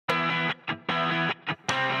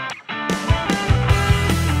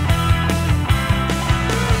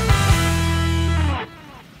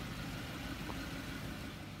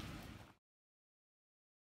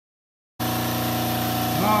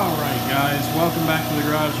Welcome back to the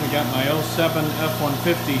garage. I got my 07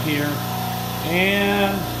 F-150 here,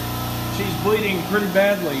 and she's bleeding pretty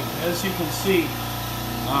badly, as you can see.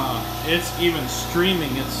 It's even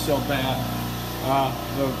streaming, it's so bad.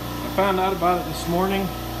 I found out about it this morning,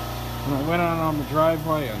 and I went out on the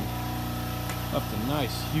driveway and left a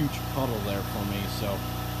nice huge puddle there for me. So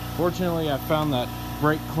fortunately I found that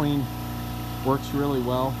brake clean works really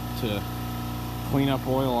well to clean up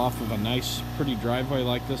oil off of a nice pretty driveway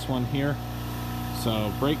like this one here.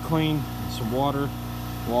 So brake clean and some water,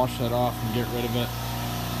 wash that off and get rid of it.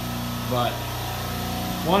 But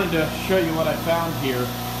wanted to show you what I found here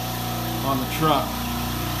on the truck.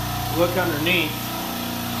 Look underneath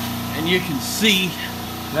and you can see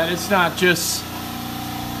that it's not just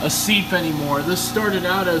a seep anymore. This started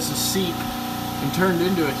out as a seep and turned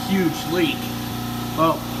into a huge leak.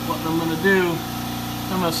 Well, what I'm going to do,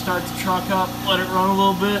 I'm going to start the truck up, let it run a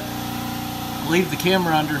little bit, leave the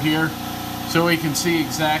camera under here so we can see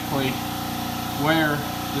exactly where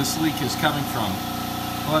this leak is coming from.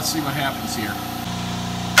 Well, let's see what happens here.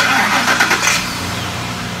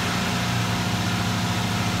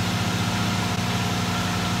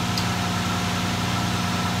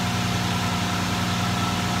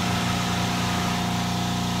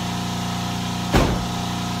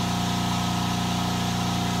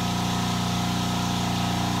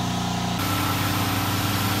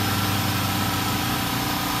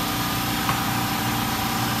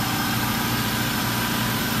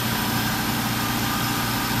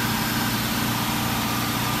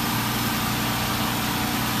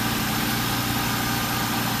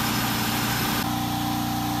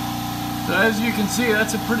 So as you can see,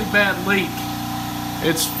 that's a pretty bad leak.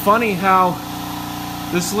 It's funny how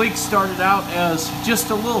this leak started out as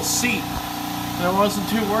just a little seep, and I wasn't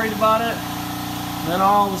too worried about it. And then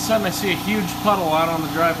all of a sudden I see a huge puddle out on the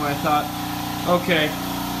driveway. I thought, okay,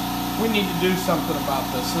 we need to do something about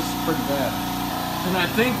this. This is pretty bad. And I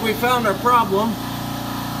think we found our problem.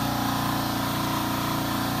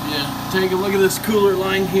 Yeah, take a look at this cooler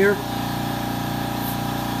line here.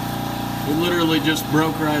 It literally just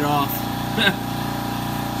broke right off.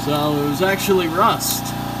 So it was actually rust.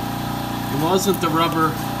 It wasn't the rubber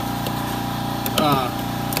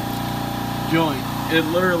joint. It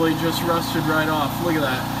literally just rusted right off. Look at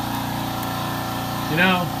that. You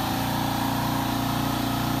know,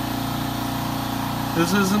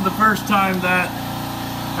 this isn't the first time that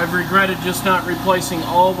I've regretted just not replacing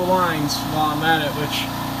all the lines while I'm at it, which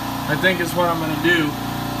I think is what I'm going to do.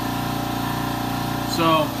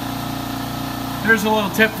 So there's a little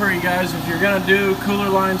tip for you guys. If you're going to do cooler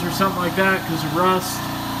lines or something like that because of rust,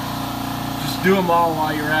 just do them all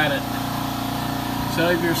while you're at it.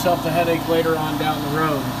 Save yourself the headache later on down the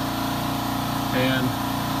road. And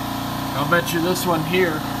I'll bet you this one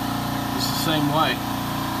here is the same way.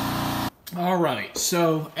 Alright,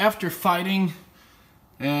 so after fighting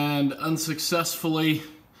and unsuccessfully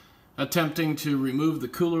attempting to remove the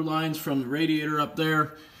cooler lines from the radiator up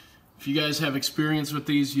there, if you guys have experience with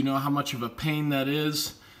these, you know how much of a pain that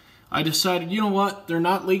is. I decided, you know what, they're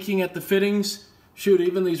not leaking at the fittings. Shoot,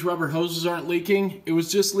 even these rubber hoses aren't leaking. It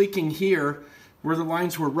was just leaking here where the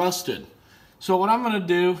lines were rusted. So what I'm going to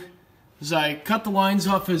do is I cut the lines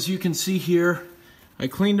off, as you can see here. I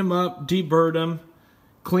cleaned them up, deburred them,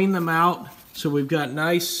 cleaned them out, so we've got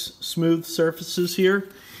nice smooth surfaces here.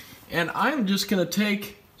 And I'm just going to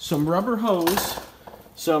take some rubber hose,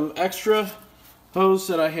 some extra hose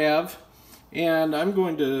that I have, and I'm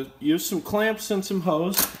going to use some clamps and some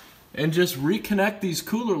hose and just reconnect these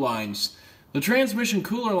cooler lines. The transmission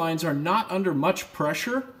cooler lines are not under much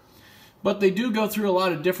pressure, but they do go through a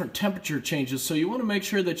lot of different temperature changes, so you want to make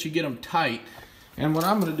sure that you get them tight. And what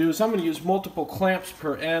I'm going to do is I'm going to use multiple clamps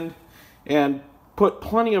per end and put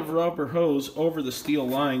plenty of rubber hose over the steel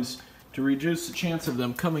lines to reduce the chance of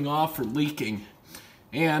them coming off or leaking.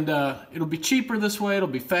 And it'll be cheaper this way, it'll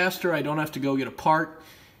be faster, I don't have to go get a part,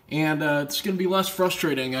 and it's going to be less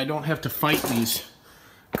frustrating. I don't have to fight these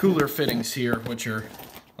cooler fittings here, which are,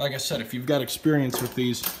 like I said, if you've got experience with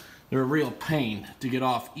these, they're a real pain to get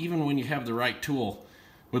off, even when you have the right tool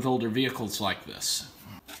with older vehicles like this.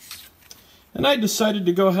 And I decided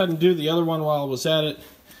to go ahead and do the other one while I was at it.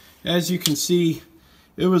 As you can see,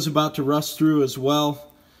 it was about to rust through as well.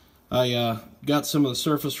 I got some of the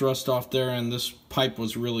surface rust off there, and this pipe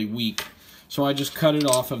was really weak. So I just cut it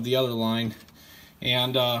off of the other line.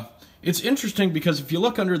 And it's interesting because if you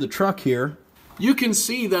look under the truck here, you can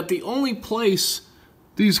see that the only place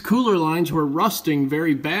these cooler lines were rusting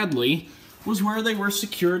very badly was where they were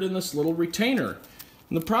secured in this little retainer.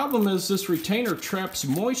 And the problem is this retainer traps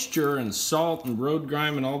moisture and salt and road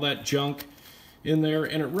grime and all that junk in there,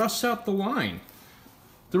 and it rusts out the line.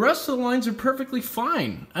 The rest of the lines are perfectly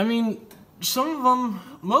fine. I mean, some of them,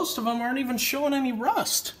 most of them aren't even showing any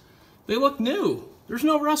rust. They look new. There's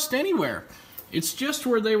no rust anywhere. It's just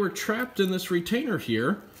where they were trapped in this retainer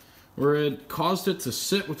here, where it caused it to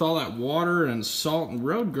sit with all that water and salt and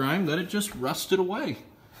road grime, that it just rusted away.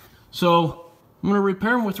 So I'm going to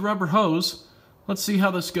repair them with a rubber hose. Let's see how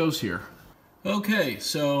this goes here. Okay,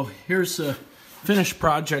 so here's the finished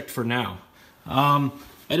project for now.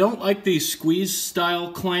 I don't like these squeeze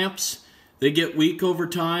style clamps. They get weak over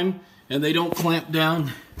time and they don't clamp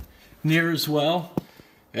down near as well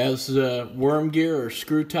as worm gear or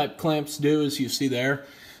screw type clamps do, as you see there.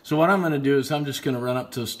 So what I'm going to do is I'm just going to run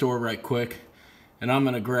up to the store right quick and I'm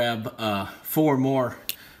going to grab 4 more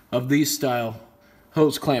of these style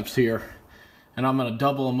hose clamps here, and I'm going to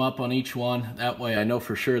double them up on each one. That way I know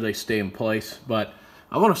for sure they stay in place. But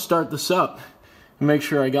I want to start this up and make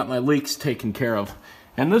sure I got my leaks taken care of.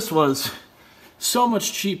 And this was so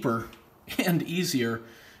much cheaper and easier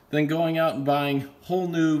than going out and buying whole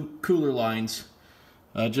new cooler lines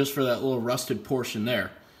just for that little rusted portion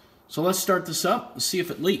there. So let's start this up and see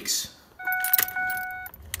if it leaks.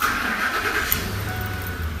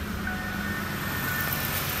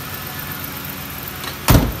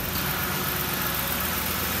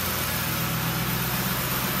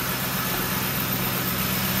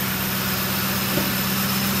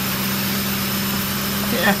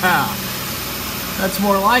 Yeah, that's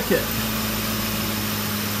more like it.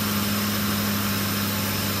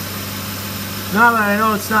 Now that I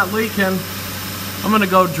know it's not leaking, I'm going to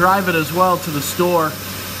go drive it as well to the store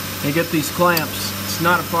and get these clamps. It's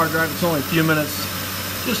not a far drive, it's only a few minutes,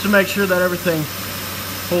 just to make sure that everything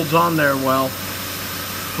holds on there well.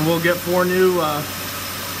 And we'll get 4 new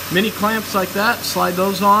mini clamps like that, slide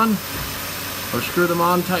those on, or screw them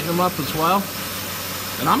on, tighten them up as well.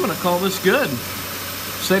 And I'm going to call this good.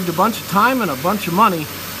 Saved a bunch of time and a bunch of money,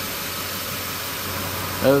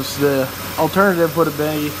 as the alternative would have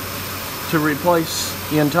been to replace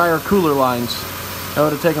the entire cooler lines. That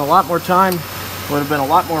would have taken a lot more time, would have been a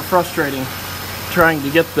lot more frustrating trying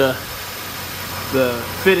to get the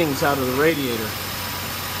fittings out of the radiator.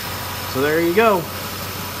 So there you go.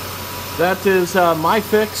 That is my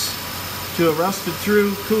fix to a rusted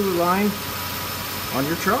through cooler line on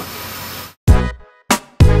your truck.